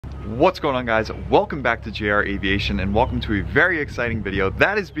What's going on, guys? Welcome back to JR Aviation and welcome to a very exciting video.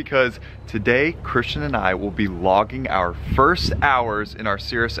 That is because today Christian and I will be logging our first hours in our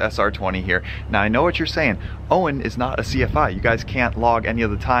Cirrus SR20 here. Now I know what you're saying, Owen is not a CFI. You guys can't log any of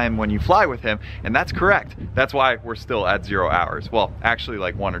the time when you fly with him, and that's correct. That's why we're still at 0 hours. Well, actually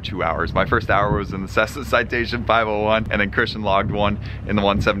like 1 or 2 hours. My first hour was in the Cessna Citation 501 and then Christian logged one in the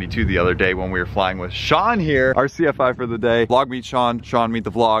 172 the other day when we were flying with Sean here, our CFI for the day. Vlog meet Sean, Sean meet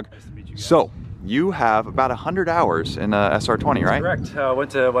the vlog. So, you have about 100 hours in a SR20, right? Correct.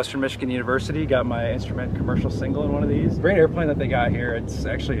 Went to Western Michigan University, got my instrument commercial single in one of these. Great airplane that they got here. It's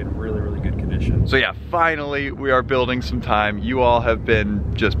actually in really good condition. So yeah, finally we are building some time. You all have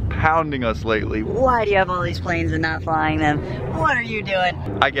been just pounding us lately. Why do you have all these planes and not flying them? What are you doing?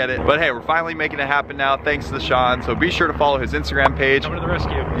 I get it, but hey, we're finally making it happen now thanks to Sean. So be sure to follow his Instagram page. Coming to the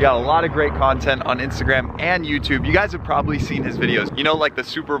rescue. You got a lot of great content on Instagram and YouTube. You guys have probably seen his videos. You know, like the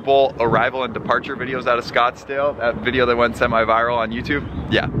Super Bowl arrival and departure videos out of Scottsdale, that video that went semi-viral on YouTube?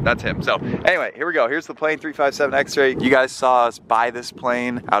 Yeah, that's him. So anyway, here we go. Here's the plane, 357 X-ray. You guys saw us buy this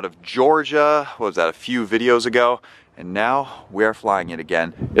plane out of Georgia. What was that, a few videos ago? And now we're flying it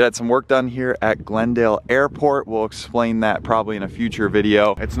again. It had some work done here at Glendale Airport. We'll explain that probably in a future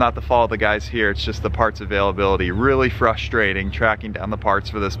video. It's not the fault of the guys here, it's just the parts availability. Really frustrating tracking down the parts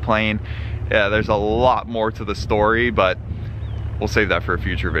for this plane. Yeah, there's a lot more to the story, but we'll save that for a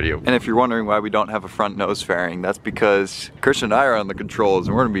future video. And if you're wondering why we don't have a front nose fairing, that's because Christian and I are on the controls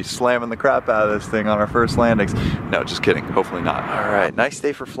and we're gonna be slamming the crap out of this thing on our first landings. No, just kidding, hopefully not. All right, nice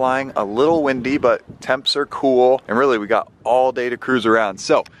day for flying. A little windy, but temps are cool. And really, we got all day to cruise around.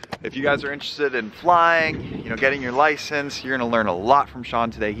 So if you guys are interested in flying, you know, getting your license, you're gonna learn a lot from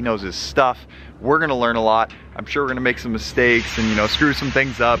Sean today. He knows his stuff. We're gonna learn a lot. I'm sure we're gonna make some mistakes and, you know, screw some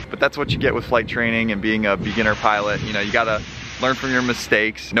things up, but that's what you get with flight training and being a beginner pilot. You know, you gotta learn from your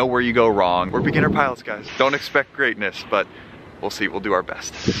mistakes, know where you go wrong. We're beginner pilots, guys. Don't expect greatness, but we'll see, we'll do our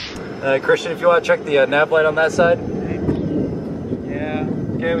best. Christian, if you want to check the nav light on that side. Yeah.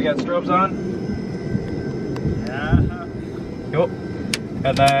 Okay, we got strobes on. Yeah. Cool.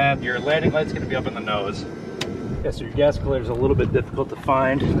 And then your landing light's gonna be up in the nose. Yeah, so your gas cooler is a little bit difficult to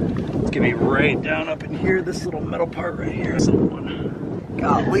find. It's gonna be right down up in here, this little metal part right here. This little one.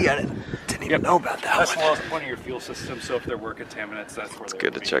 Golly, I didn't even know about that That's one. the lowest point of your fuel system, so if there were contaminants, that's where It's they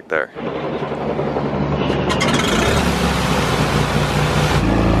good to would be. check there.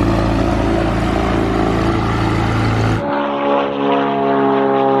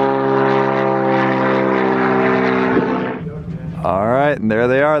 All right, and there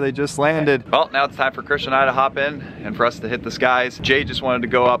they are, they just landed. Well, now it's time for Christian and I to hop in and for us to hit the skies. Jay just wanted to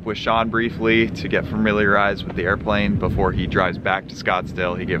go up with Sean briefly to get familiarized with the airplane before he drives back to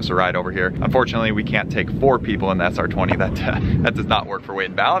Scottsdale. He gave us a ride over here. Unfortunately, we can't take 4 people in the SR20. That does not work for weight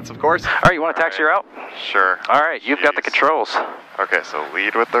and balance, of course. All right, you want to taxi her out? Sure. All right, you've got the controls. Okay, so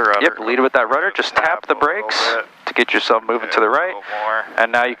lead with the rudder. Yep, lead with that rudder. Just tap the brakes to get yourself moving to the right.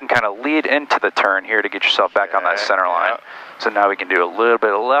 And now you can kind of lead into the turn here to get yourself back on that center line. So now we can do a little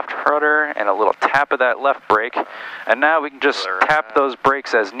bit of left rudder and a little tap of that left brake. And now we can just tap those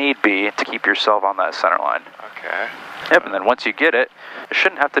brakes as need be to keep yourself on that center line. Okay. Yep, and then once you get it, you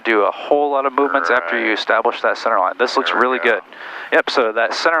shouldn't have to do a whole lot of movements after you establish that center line. This looks really good. Yep, so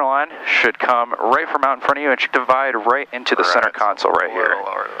that center line should come right from out in front of you and should divide right into the center console right here.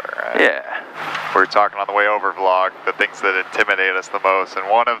 Yeah. We were talking on the way over vlog, the things that intimidate us the most, and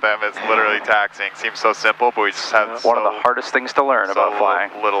one of them is literally taxiing. Seems so simple, but we just have one of the hardest things to learn about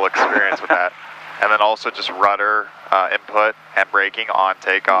flying. Little experience with that. And then also just rudder input and braking on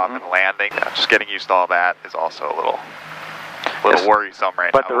takeoff and landing. Yeah, just getting used to all that is also a little worrisome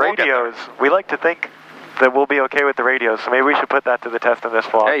right now. But the radios, we like to think that we'll be okay with the radios, so maybe we should put that to the test in this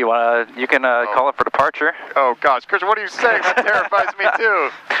vlog. Hey, you can call it for departure. Oh gosh, Christian, what are you saying? That terrifies me too.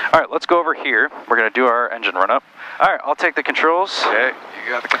 All right, let's go over here. We're gonna do our engine run up. All right, I'll take the controls. Okay,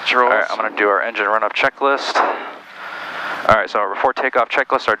 you got the controls. All right, I'm gonna do our engine run up checklist. All right, so before takeoff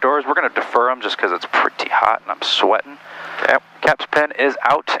checklist, our doors, we're gonna defer them just because it's pretty hot and I'm sweating. Okay. Caps pen is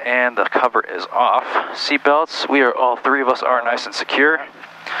out and the cover is off. Seatbelts, all 3 of us are nice and secure.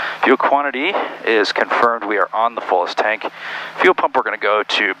 Fuel quantity is confirmed. We are on the fullest tank. Fuel pump, we're going to go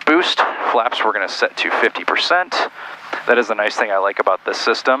to boost. Flaps, we're going to set to 50%. That is the nice thing I like about this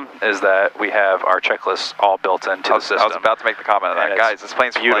system, is that we have our checklists all built into the system. I was about to make the comment on that. Guys, this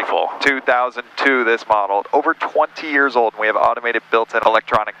plane's beautiful. Like 2002, this model, over 20 years old, and we have automated built-in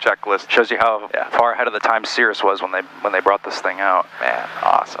electronic checklist. Shows you how far ahead of the time Cirrus was when they brought this thing out. Man,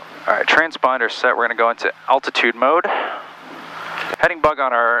 awesome. All right, transponder set. We're going to go into altitude mode. Heading bug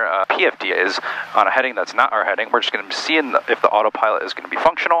on our PFD is on a heading that's not our heading. We're just going to see if the autopilot is going to be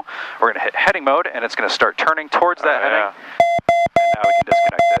functional. We're going to hit heading mode, and it's going to start turning towards that heading. And now we can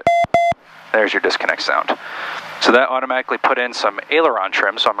disconnect it. There's your disconnect sound. So that automatically put in some aileron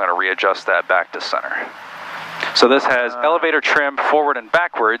trim, so I'm going to readjust that back to center. So this has elevator trim forward and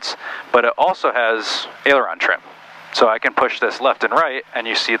backwards, but it also has aileron trim. So I can push this left and right, and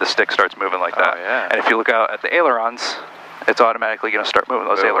you see the stick starts moving like that. Yeah. And if you look out at the ailerons, it's automatically going to start moving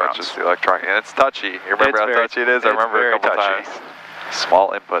those ailerons. Just the electronic, and it's touchy. You remember how touchy it is? I remember a couple times.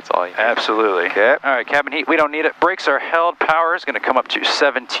 Small inputs, all you need. Absolutely. Okay. All right, cabin heat, we don't need it. Brakes are held. Power is going to come up to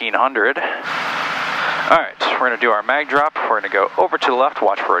 1700. All right, we're going to do our mag drop. We're going to go over to the left,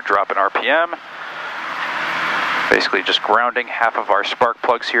 watch for a drop in RPM. Basically just grounding half of our spark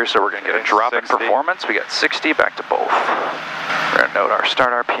plugs here, so we're going to get a drop 60. In performance. We got 60, back to both. We're going to note our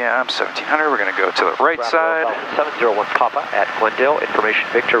start RPM, 1700. We're going to go to the right side. 701 Papa at Glendale. Information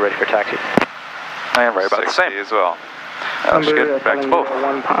Victor, ready for taxi. I am right about the same. As well. That looks good. Back to both.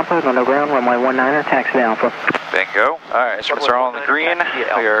 701 Papa on the ground, runway 19er, taxi to Alpha. Bingo. All right, instruments are all in the green.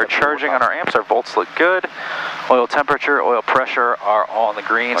 We are charging on our amps. Our volts look good. Oil temperature, oil pressure are all in the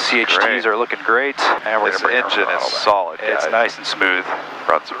green. CHTs are looking great. And we're this engine is solid, guys. It's nice and smooth.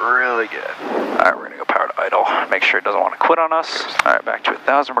 Runs really good. All right, we're going to go power to idle. Make sure it doesn't want to quit on us. All right, back to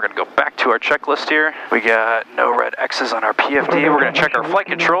 1,000. We're going to go back to our checklist here. We got no red X's on our PFD. We're going to check our flight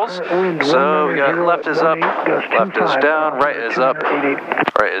controls. So we got left is up, left is down, right is up,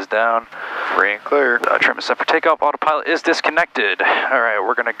 right is down. Free and clear. Trim is set for takeoff. Autopilot is disconnected. All right,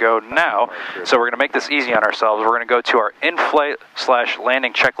 we're going to go now. So we're going to make this easy on ourselves. We're going to go to our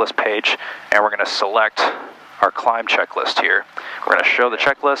in-flight/landing checklist page, and we're going to select our climb checklist here. We're going to show the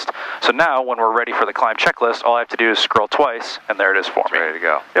checklist. So now, when we're ready for the climb checklist, all I have to do is scroll twice, and there it is for me. Ready to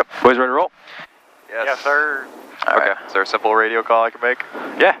go. Yep. Boys ready to roll? Yes, sir. All okay. right. Is there a simple radio call I can make?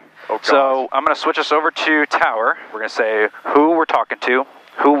 Yeah. Oh, so I'm going to switch us over to tower. We're going to say who we're talking to,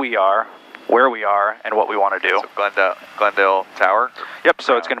 who we are, where we are, and what we want to do. So Glendale Tower? Yep,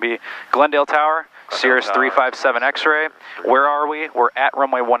 so it's going to be Glendale Tower, Cirrus 357 X-ray. Where are we? We're at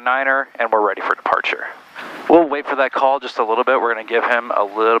runway 19er, and we're ready for departure. We'll wait for that call just a little bit. We're going to give him a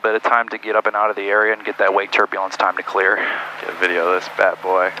little bit of time to get up and out of the area and get that wake turbulence time to clear. Get a video of this bad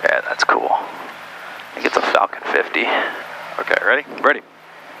boy. Yeah, that's cool. I think it's a Falcon 50. Okay, ready? Ready.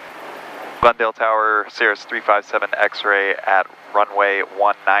 Glendale Tower, Cirrus 357 X-ray at runway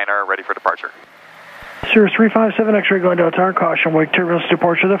 19er, ready for departure. Cirrus 357 X-ray Glendale Tower, caution, wake turbulence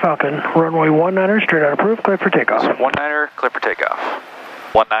departure of the Falcon. Runway 19er, straight out approved, clear for takeoff. 19er, clear for takeoff.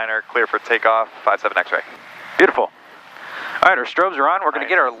 19er, clear for takeoff, 57 X-ray. Beautiful. All right, our strobes are on. We're going to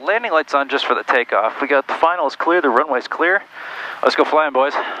get our landing lights on just for the takeoff. We got the finals clear, the runway's clear. Let's go flying,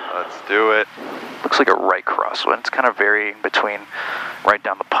 boys. Let's do it. Looks like a right crosswind. It's kind of varying between right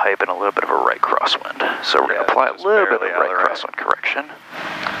down the pipe and a little bit of a right crosswind. So we're going to apply a little bit of right crosswind correction.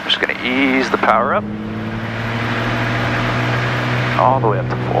 I'm just going to ease the power up. All the way up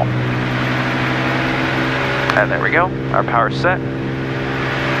to full. And there we go. Our power's set.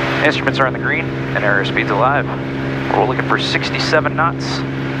 Instruments are on the green and airspeed's alive. We're looking for 67 knots.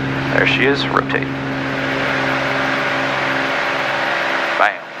 There she is. Rotate.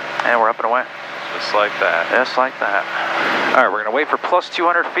 Bam. And we're up and away. Just like that. Just like that. All right, we're going to wait for plus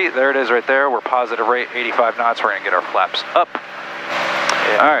 200 feet. There it is right there. We're positive rate, 85 knots. We're going to get our flaps up.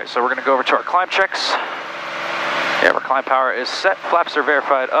 Yeah. All right, so we're going to go over to our climb checks. Yeah, our climb power is set. Flaps are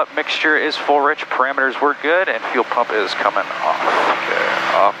verified up. Mixture is full rich. Parameters were good. And fuel pump is coming off.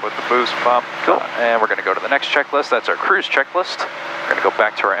 Okay, off with the boost pump. Cool. And we're going to go to the next checklist. That's our cruise checklist. We're going to go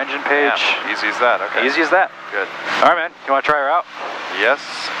back to our engine page. Yeah, easy as that. Okay. Easy as that. Good. All right, man. You want to try her out? Yes,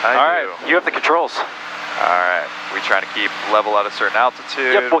 I do. All right, you have the controls. All right. We trying to keep level at a certain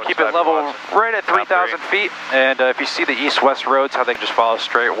altitude. Yep, we'll keep it level right at 3,000 feet. And if you see the east-west roads, how they just follow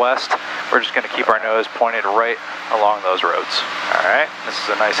straight west, we're just going to keep our nose pointed right along those roads. All right. This is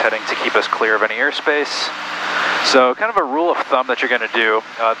a nice heading to keep us clear of any airspace. So kind of a rule of thumb that you're going to do,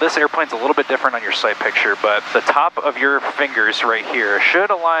 this airplane's a little bit different on your sight picture, but the top of your fingers right here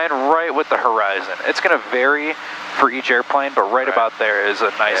should align right with the horizon. It's going to vary for each airplane, but right about there is a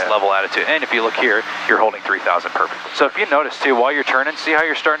nice level attitude. And if you look here, you're holding 3,000 perfect. So if you notice too, while you're turning, see how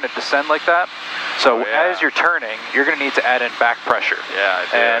you're starting to descend like that? So as you're turning, you're going to need to add in back pressure. Yeah,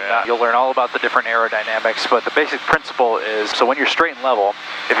 I do, and you'll learn all about the different aerodynamics, but the basic principle is, so when you're straight and level,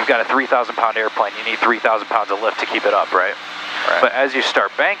 if you've got a 3,000 pound airplane, you need 3,000 pounds of lift to keep it up, right? But as you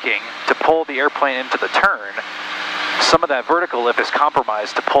start banking, to pull the airplane into the turn, some of that vertical lift is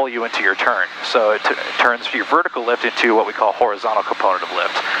compromised to pull you into your turn. So it turns your vertical lift into what we call horizontal component of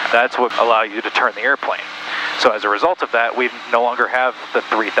lift. That's what allows you to turn the airplane. So as a result of that, we no longer have the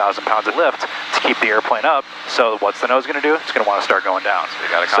 3,000 pounds of lift to keep the airplane up. So what's the nose going to do? It's going to want to start going down.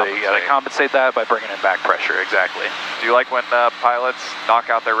 So you got to compensate that by bringing in back pressure. Exactly. Do you like when pilots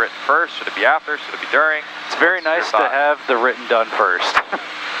knock out their written first? Should it be after? Should it be during? It's very nice to have the written done first.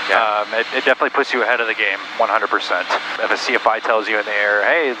 Yeah. It definitely puts you ahead of the game, 100%. If a CFI tells you in the air,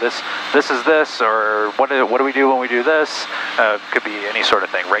 hey, this is this, or what do we do when we do this? Could be any sort of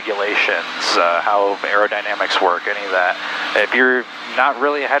thing, regulations, how aerodynamics work, any of that. If you're not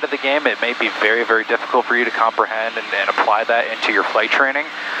really ahead of the game, it may be very, very difficult for you to comprehend and apply that into your flight training.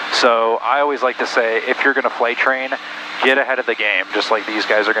 So I always like to say, if you're going to flight train, get ahead of the game, just like these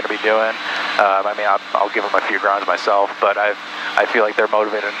guys are going to be doing. I mean, I'll give them a few grounds myself, but I feel like they're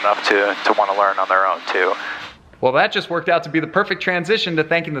motivated enough to want to learn on their own too. Well, that just worked out to be the perfect transition to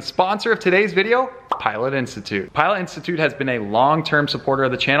thanking the sponsor of today's video, Pilot Institute. Pilot Institute has been a long-term supporter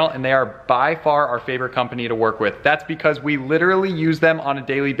of the channel, and they are by far our favorite company to work with. That's because we literally use them on a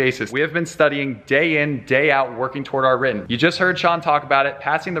daily basis. We have been studying day in, day out, working toward our written. You just heard Sean talk about it.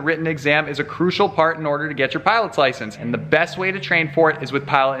 Passing the written exam is a crucial part in order to get your pilot's license, and the best way to train for it is with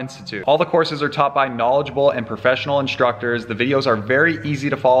Pilot Institute. All the courses are taught by knowledgeable and professional instructors. The videos are very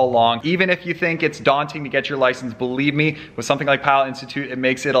easy to follow along. Even if you think it's daunting to get your license, believe me, with something like Pilot Institute, it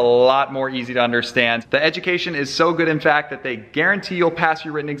makes it a lot more easy to understand. The education is so good, in fact, that they guarantee you'll pass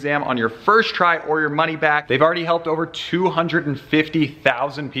your written exam on your first try or your money back. They've already helped over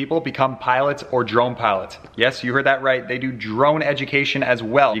 250,000 people become pilots or drone pilots. Yes, you heard that right. They do drone education as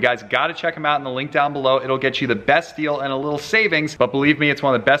well. You guys gotta check them out in the link down below. It'll get you the best deal and a little savings, but believe me, it's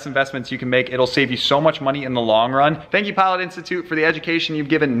one of the best investments you can make. It'll save you so much money in the long run. Thank you, Pilot Institute, for the education you've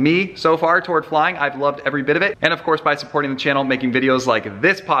given me so far toward flying. I've loved every bit of it. And of course, by supporting the channel, making videos like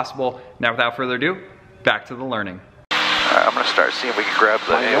this possible. Now, without further ado, back to the learning. Alright, I'm going to start seeing if we can grab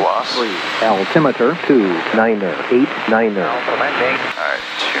the AWAS. Altimeter 2-9er, 8-9er. Alright,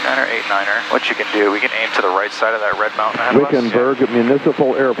 2-9er, 8-9er. What you can do, we can aim to the right side of that red mountain ahead of us. Wickenburg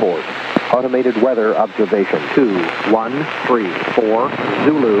Municipal Airport. Automated weather observation 2-1-3-4.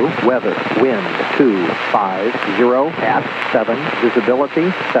 Zulu weather wind 2-5-0 at 7. Visibility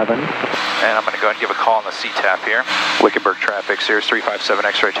 7. And I'm going to go ahead and give a call on the CTAP here. Wickenburg traffic, Cirrus 357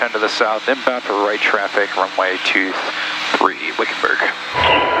 X-ray 10 to the south, inbound for right traffic, runway 23, Wickenburg.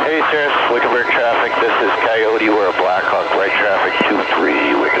 Hey Cirrus, Wickenburg traffic, this is Coyote, we're a Blackhawk, right traffic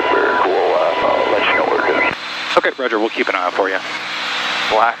 23, Wickenburg. We'll let you know we're good. Okay, roger, we'll keep an eye out for you.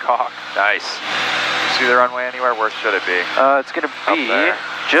 Blackhawk, nice. See the runway anywhere? Where should it be? It's going to be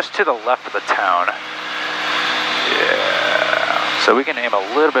just to the left of the town. Yeah. So we can aim a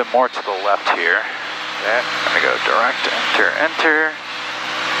little bit more to the left here. Yeah, I'm going to go direct, enter.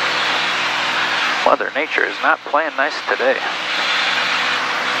 Mother Nature is not playing nice today.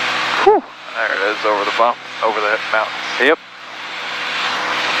 Whew. There it is, over the bump, over the mountains. Yep.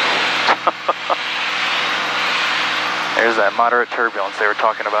 There's that moderate turbulence they were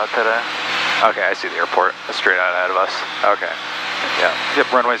talking about today. Okay, I see the airport. It's straight out ahead of us. Okay. Yeah. Yep,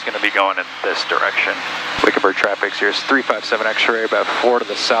 runway's going to be going in this direction. Wickenburg traffic, Cirrus 357 X-ray, about 4 to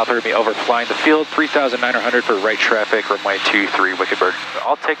the south. We're going to be overflying the field, 3,900 for right traffic, runway 23, Wickenburg.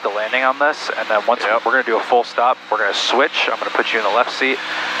 I'll take the landing on this, and then once we're going to do a full stop, we're going to switch. I'm going to put you in the left seat,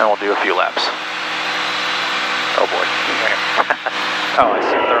 and we'll do a few laps. Oh boy. Oh, I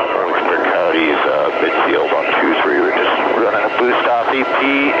see. They're on the runway. Wickenburg Coyote's midfield on 23. We're just running a boost off EP,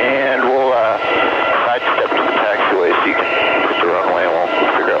 and we'll sidestep to the taxiway so you can put the runway, and we'll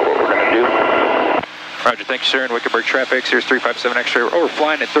figure out what we're going to do. Roger, thank you, sir. In Wickenburg traffic, Cirrus 357 X-ray. We're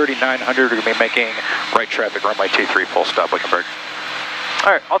overflying at 3,900. We're going to be making right traffic, runway 23, full stop, Wickenburg.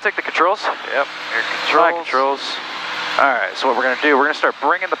 All right, I'll take the controls. Yep, your controls. Controls. All right, so what we're going to do, we're going to start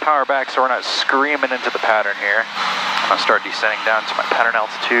bringing the power back so we're not screaming into the pattern here. I'm going to start descending down to my pattern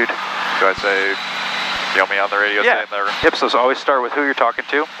altitude. Do I say, you want me on the radio saying there? Yep, so always start with who you're talking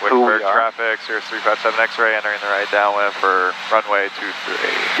to, Wickenburg traffic, Cirrus 357 X-ray, entering the right downwind for runway 23.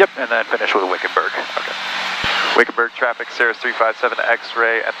 Yep, and then finish with Wickenburg. Okay. Wickenburg traffic, Cirrus 357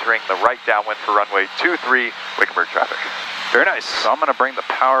 X-ray, entering the right downwind for runway 23, Wickenburg traffic. Very nice. So I'm going to bring the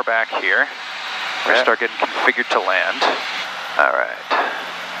power back here. We're going to start getting configured to land. All right.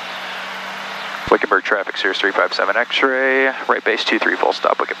 Wickenburg traffic, Cirrus 357 X-ray, right base 23, full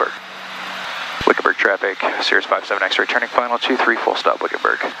stop, Wickenburg. Wickenburg traffic, Cirrus 57 X-ray, turning final 23, full stop,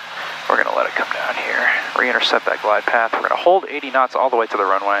 Wickenburg. We're going to let it come down here. Re-intercept that glide path. We're going to hold 80 knots all the way to the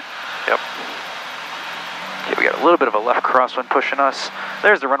runway. Yep. Okay, we got a little bit of a left crosswind pushing us.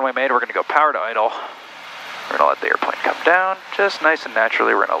 There's the runway made. We're going to go power to idle. We're going to let the airplane come down, just nice and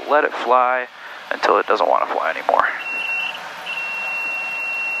naturally. We're going to let it fly until it doesn't want to fly anymore.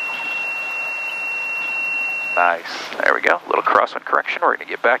 Nice. There we go. A little crosswind correction. We're going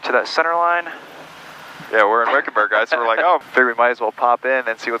to get back to that center line. Yeah, we're in Wickenburg, guys, so we're like, oh, figure we might as well pop in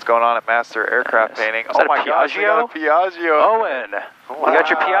and see what's going on at Master Aircraft Painting. Is that my gosh, we got a Piaggio. Owen, wow. We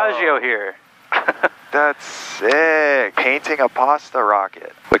got your Piaggio here. That's sick. Painting a pasta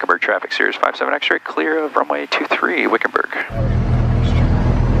rocket. Wickenburg traffic, Cirrus 57 X-ray, clear of runway 23, Wickenburg.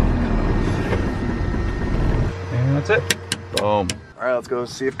 And that's it. Boom. All right, let's go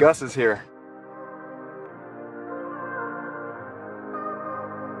see if Gus is here.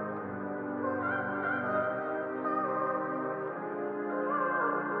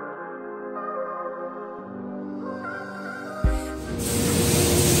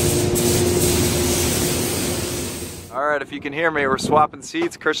 All right, if you can hear me, we're swapping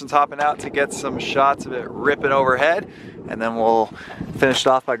seats. Christian's hopping out to get some shots of it ripping overhead, and then we'll finish it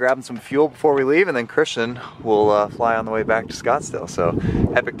off by grabbing some fuel before we leave, and then Christian will fly on the way back to Scottsdale. So,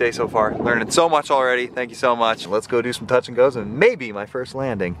 epic day so far. Learning so much already. Thank you so much. Let's go do some touch and goes, and maybe my first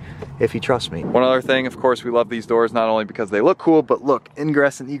landing, if you trust me. One other thing, of course, we love these doors, not only because they look cool, but look,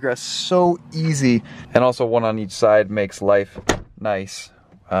 ingress and egress so easy, and also one on each side makes life nice,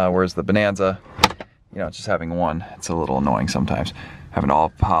 whereas the Bonanza, you know, just having one, it's a little annoying sometimes, having to all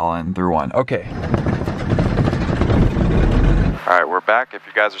pile in through one. Okay. All right, we're back. If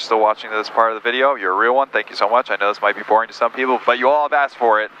you guys are still watching this part of the video, you're a real one. Thank you so much. I know this might be boring to some people, but you all have asked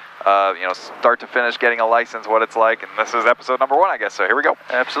for it. You know, start to finish getting a license, what it's like, and this is episode number 1, I guess, so here we go.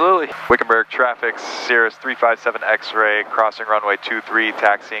 Absolutely. Wickenburg traffic, Cirrus 357 X-ray, crossing runway 23,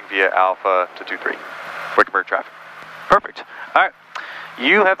 taxiing via Alpha to 23. Wickenburg traffic. Perfect. All right,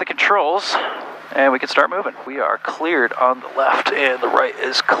 you have the controls, and we can start moving. We are cleared on the left, and the right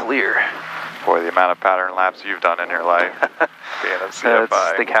is clear. Boy, the amount of pattern laps you've done in your life, being a CFI.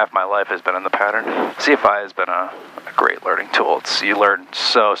 I think half my life has been in the pattern. CFI has been a great learning tool. You learn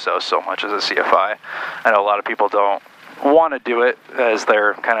so much as a CFI. I know a lot of people don't want to do it as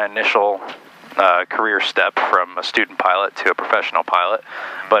their kind of initial career step from a student pilot to a professional pilot,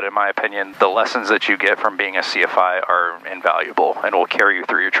 but in my opinion, the lessons that you get from being a CFI are invaluable and will carry you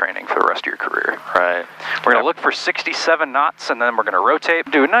through your training for the rest of your career. Right. We're going to look for 67 knots, and then we're going to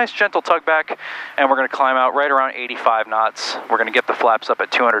rotate, do a nice gentle tug back, and we're going to climb out right around 85 knots. We're going to get the flaps up at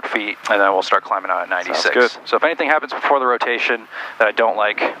 200 feet, and then we'll start climbing out at 96. Sounds good. So if anything happens before the rotation that I don't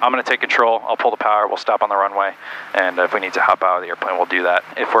like, I'm going to take control, I'll pull the power, we'll stop on the runway, and if we need to hop out of the airplane, we'll do that.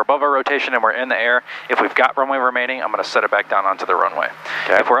 If we're above our rotation and we're in the air, if we've got runway remaining, I'm going to set it back down onto the runway.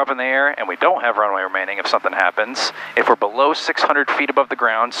 Okay. If we're up in the air and we don't have runway remaining, if something happens, if we're below 600 feet above the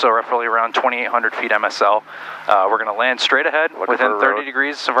ground, so roughly around 2,800 feet MSL, we're going to land straight ahead within 30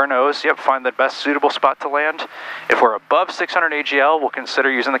 degrees of our nose. Yep, find the best suitable spot to land. If we're above 600 AGL, we'll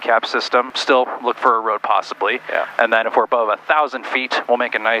consider using the cap system. Still look for a road possibly. Yeah. And then if we're above 1,000 feet, we'll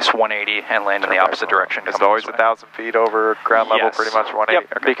make a nice 180 and land in the opposite direction. It's always 1,000 feet over ground level, pretty much 180.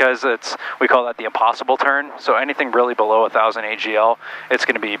 Yep, okay. Because we call that the impossible turn. So anything really below 1,000 AGL, it's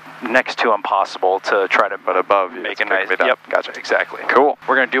going to be next to impossible to try to above make a nice. Yep, gotcha, exactly. Cool.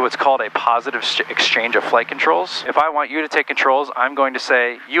 We're going to do what's called a positive exchange of flight controls. If I want you to take controls, I'm going to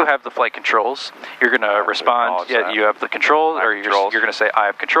say you have the flight controls. You're going to respond, yeah, you have the controls, or you're going to say I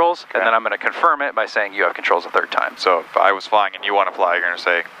have controls, and then I'm going to confirm it by saying you have controls a third time. So if I was flying and you want to fly, you're going to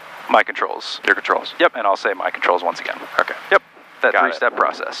say my controls. Your controls. Yep, and I'll say my controls once again. Okay. Yep. That three-step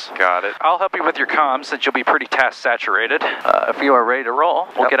process. Got it. I'll help you with your comms since you'll be pretty task saturated. If you are ready to roll,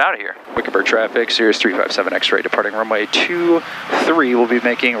 we'll get out of here. Wickenburg traffic, Cirrus 357 X-ray departing runway 23. We'll be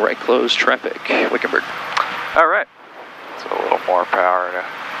making right close traffic. Wickenburg. All right. It's a little more power to...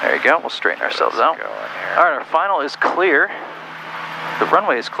 There you go. We'll straighten ourselves out. All right, our final is clear. The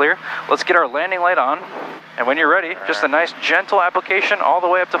runway is clear. Let's get our landing light on. And when you're ready, just a nice gentle application all the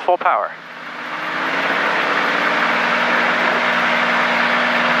way up to full power.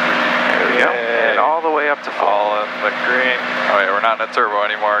 And all the way up to full. All in the green. Oh yeah, we're not in a turbo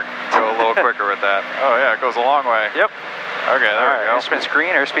anymore. Go a little quicker with that. Oh yeah, it goes a long way. Yep. Okay, there we go. Instruments green,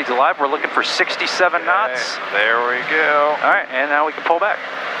 airspeed's alive. We're looking for 67 knots. There we go. All right, and now we can pull back.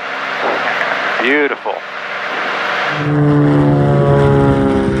 Beautiful.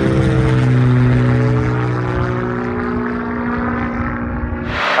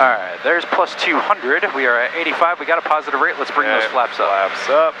 All right, there's plus 200. We are at 85. We got a positive rate. Let's bring those flaps up. Flaps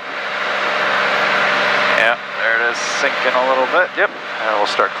up. Yeah, there it is, sinking a little bit. Yep, and we'll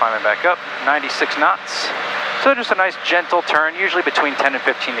start climbing back up. 96 knots. So just a nice gentle turn, usually between 10 and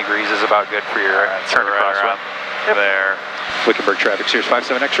 15 degrees is about good for your turn to crosswind. Yep. There. Wickenburg traffic, Cirrus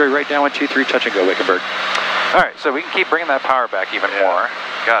 57 X-ray, right down 123, touch and go, Wickenburg. All right, so we can keep bringing that power back even more.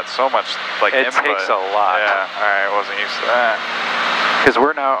 God, so much like it input. Takes a lot. Yeah, all right, wasn't used to that. because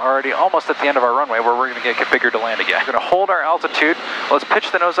we're now already almost at the end of our runway where we're going to get configured to land again. We're going to hold our altitude. Let's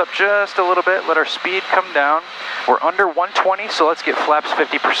pitch the nose up just a little bit. Let our speed come down. We're under 120, so let's get flaps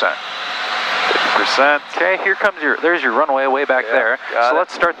 50%. 50%. Okay, here comes there's your runway way back there. So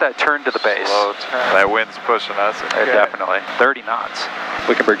let's start that turn to the base. Slow turn. That wind's pushing us. Okay. Definitely. 30 knots.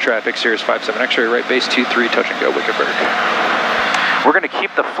 Wickenburg traffic, Cirrus 57 X-ray, right base 23, touch and go, Wickenburg. We're going to keep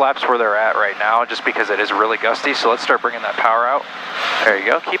the flaps where they're at right now just because it is really gusty, so let's start bringing that power out. There you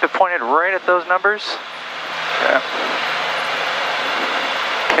go. Keep it pointed right at those numbers. Yeah.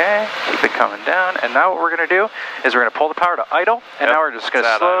 Okay, keep it coming down, and now what we're going to do is we're going to pull the power to idle, and now we're just going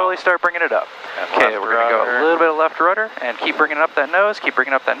to slowly start bringing it up. Okay, we're going to go a little bit of left rudder, and keep bringing up that nose, keep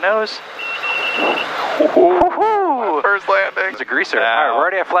bringing up that nose. First landing. It's a greaser. All right, we're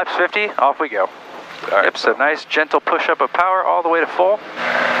already at flaps 50, off we go. Yep, so nice gentle push up of power all the way to full.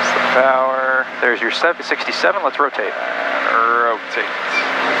 There's the power. There's your 67, let's rotate. And rotate.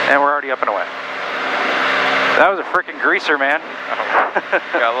 And we're already up and away. That was a freaking greaser, man.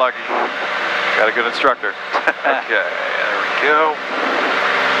 Got lucky. Got a good instructor. Okay, there we go.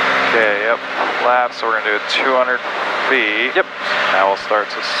 Okay, yep, flaps, so we're gonna do 200 feet. Yep. Now we'll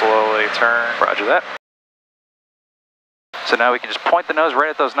start to slowly turn. Roger that. So now we can just point the nose right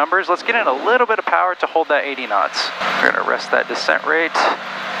at those numbers. Let's get in a little bit of power to hold that 80 knots. We're gonna rest that descent rate.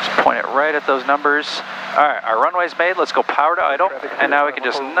 Just point it right at those numbers. All right, our runway's made. Let's go power to idle. And now we can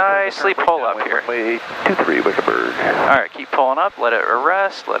just nicely pull up here. Runway 23, Wickenburg. All right, keep pulling up. Let it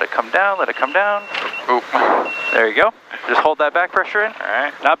arrest. Let it come down. Let it come down. Oop. There you go. Just hold that back pressure in. All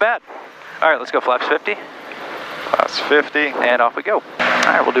right. Not bad. All right, let's go flaps 50. Flaps 50. And off we go. All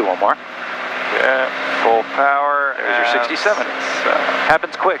right, we'll do one more. Yeah, full power. There's your 67.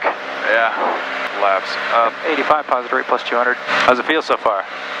 Happens quick. Yeah. Flaps up. 85 positive rate plus 200. How's it feel so far?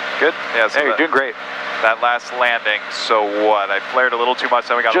 Good? Yeah, so hey, you're doing great. That last landing, so what? I flared a little too much,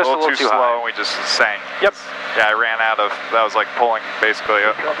 then we got just a little too slow, high. and we just sank. Yep. Yeah, I ran out of, that was like pulling basically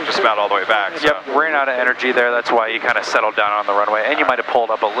just about all the way back. So. Yep, ran out of energy there. That's why you kind of settled down on the runway, and you might have pulled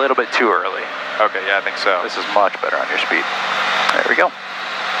up a little bit too early. Okay, yeah, I think so. This is much better on your speed. There we go.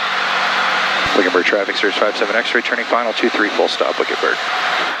 Wickenburg traffic, Cirrus 57 X-ray, turning final, 23, full stop, Wickenburg.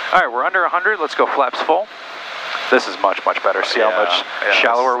 All right, we're under 100. Let's go flaps full. This is much, much better. See how much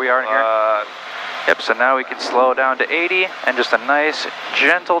shallower we are in here? Yep, so now we can slow down to 80 and just a nice,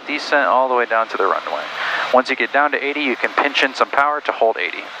 gentle descent all the way down to the runway. Once you get down to 80, you can pinch in some power to hold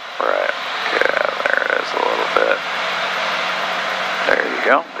 80. Right, yeah, there it is a little bit. There you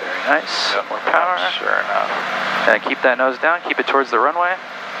go, very nice. Yep. More power. Sure enough. And keep that nose down, keep it towards the runway.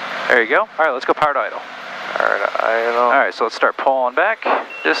 There you go. All right, let's go power to idle. Power to idle. All right, so let's start pulling back.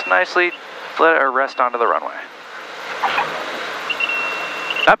 Just nicely let it rest onto the runway.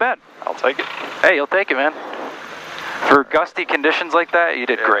 Not bad. I'll take it. Hey, you'll take it, man. For gusty conditions like that, you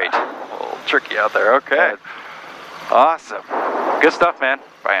did great. A little tricky out there. Okay. Awesome. Good stuff, man.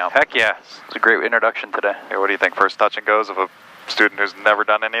 Bam. Heck yeah. It's a great introduction today. Hey, what do you think? First touch and goes of a student who's never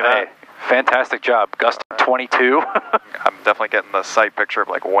done any of that? Hey, fantastic job. Gust 22. I'm definitely getting the sight picture of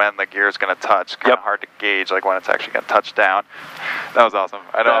like when the gear is going to touch. Kind of hard to gauge like when it's actually going to touch down. That was awesome.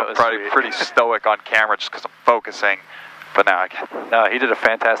 I know I'm probably pretty stoic on camera just because I'm focusing. But now I can. No, he did a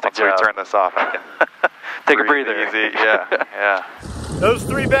fantastic job. Once we turn this off, I can take a breather. Easy. Yeah, yeah. Those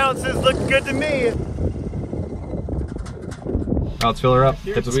 3 bounces look good to me. Let's fill her up.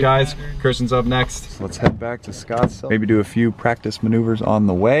 Hit the skies. Christian's up next. Let's head back to Scottsdale. Maybe do a few practice maneuvers on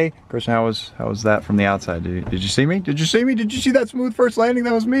the way. Christian, how was that from the outside? Did you see me? Did you see me? Did you see that smooth first landing?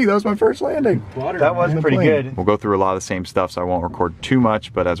 That was me. That was my first landing. That was pretty good. We'll go through a lot of the same stuff, so I won't record too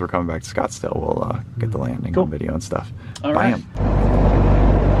much. But as we're coming back to Scottsdale, we'll get the landing on video and stuff. All right.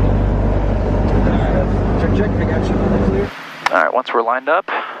 Check. I got you. Clear. All right, once we're lined up,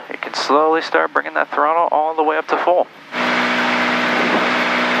 you can slowly start bringing that throttle all the way up to full.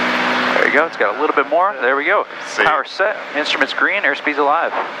 There you go, it's got a little bit more. There we go. Power set, instruments green, airspeed's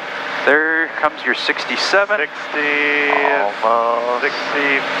alive. There comes your 67. 60, almost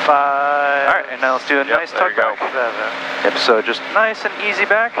 65. All right, and now let's do a nice tug back. Yep, so just nice and easy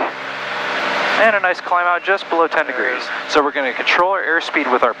back. And a nice climb out just below 10 degrees. So we're going to control our airspeed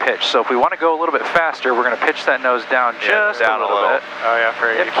with our pitch. So if we want to go a little bit faster, we're going to pitch that nose down just a little bit. Oh yeah, for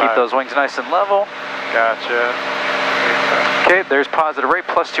 85. Keep those wings nice and level. Gotcha. Okay, there's positive rate,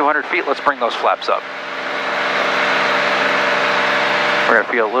 plus 200 feet. Let's bring those flaps up. We're going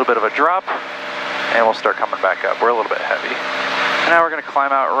to feel a little bit of a drop, and we'll start coming back up. We're a little bit heavy. And now we're going to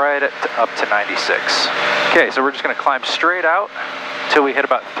climb out right up to 96. Okay, so we're just going to climb straight out until we hit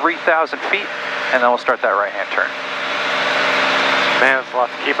about 3,000 feet, and then we'll start that right-hand turn. Man, it's a lot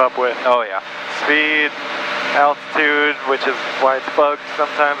to keep up with. Oh, yeah. Speed. altitude, which is why it's bugged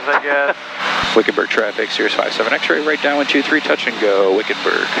sometimes, I guess. Wickenburg traffic, Cirrus 57 X-ray, right down 123, touch and go,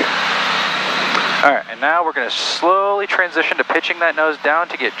 Wickenburg. All right, and now we're gonna slowly transition to pitching that nose down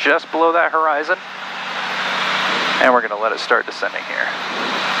to get just below that horizon. And we're gonna let it start descending here.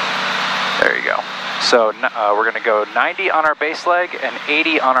 There you go. So we're gonna go 90 on our base leg and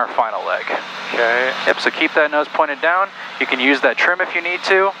 80 on our final leg. Okay. Yep, so keep that nose pointed down. You can use that trim if you need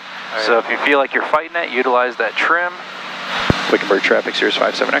to. Right. So if you feel like you're fighting it, utilize that trim. Wickenburg traffic, Cirrus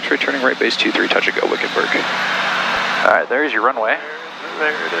 57 X-ray, turning right base 23, touch and go, Wickenburg. All right, there's your runway.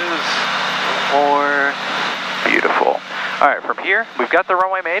 There it is. More. Beautiful. All right, from here, we've got the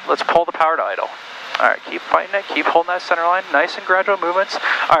runway made. Let's pull the power to idle. All right, keep fighting it, keep holding that center line, nice and gradual movements.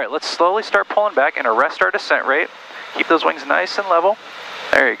 All right, let's slowly start pulling back and arrest our descent rate. Keep those wings nice and level.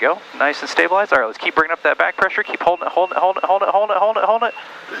 There you go, nice and stabilized. All right, let's keep bringing up that back pressure. Keep holding it, holding it, holding it, holding it, holding it, holding it, holding it.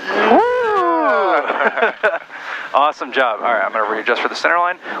 Woo! Awesome job. All right, I'm gonna readjust for the center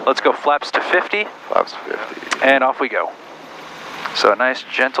line. Let's go flaps to 50. Flaps 50. And off we go. So a nice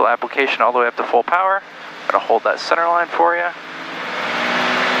gentle application all the way up to full power. I'm gonna hold that center line for you.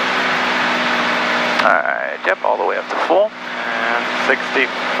 All right, yep, all the way up to full. And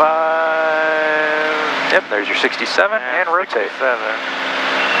 65. Yep, there's your 67 and rotate. 67.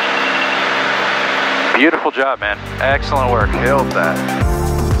 Beautiful job, man. Excellent work. Killed that.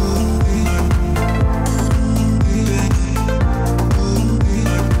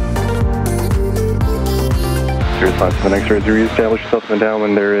 Cirrus 57 X-ray, reestablish yourself in the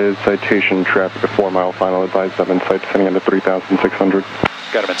downwind. There is citation traffic, a 4-mile final advised 7 sight descending under 3,600.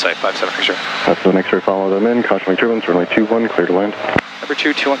 Got him in sight, 57 X-ray. 57 X-ray, follow them in. Caution turbulence, runway 21, clear to land. Number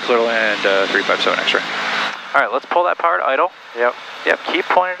 221, clear to land, 357 X-ray. All right, let's pull that power to idle. Yep. Yep, keep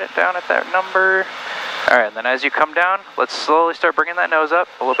pointing it down at that number. All right, and then as you come down, let's slowly start bringing that nose up.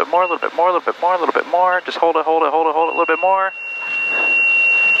 A little bit more, a little bit more, a little bit more, a little bit more. Just hold it, hold it, hold it, hold it, a little bit more.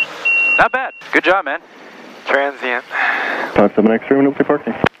 Not bad. Good job, man. Transient. 57 X-ray, when open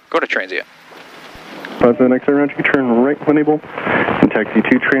parking. Go to transient. 57 X-ray, round, you turn right when able. And taxi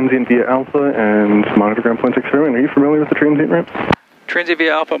to transient via Alpha and monitor ground point 6 runway. Are you familiar with the transient ramp? Transient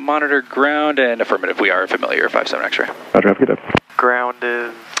via Alpha, monitor ground, and affirmative. We are familiar, 57 X-ray. Roger, have a good day. Ground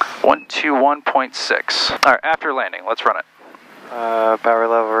is 121.6. All right, after landing, let's run it. power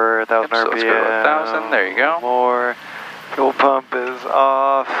lever, 1,000 so RPM. let's go to 1,000, there you go. More. Fuel pump is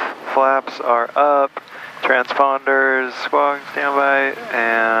off. Flaps are up. Transponders, squawk, standby,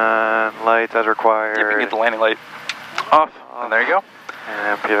 and lights as required. Yep, you can get the landing light off, and there you go.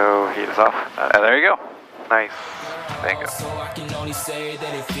 And MPO heat is off. And there you go. Nice. Thank you. So I can only say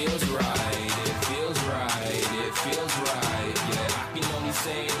that it feels right. It feels right. It feels right. Yeah, I can only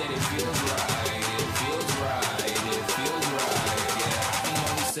say that it feels right. It feels right. It feels right. Yeah, I can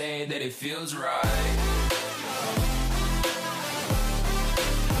only say that it feels right.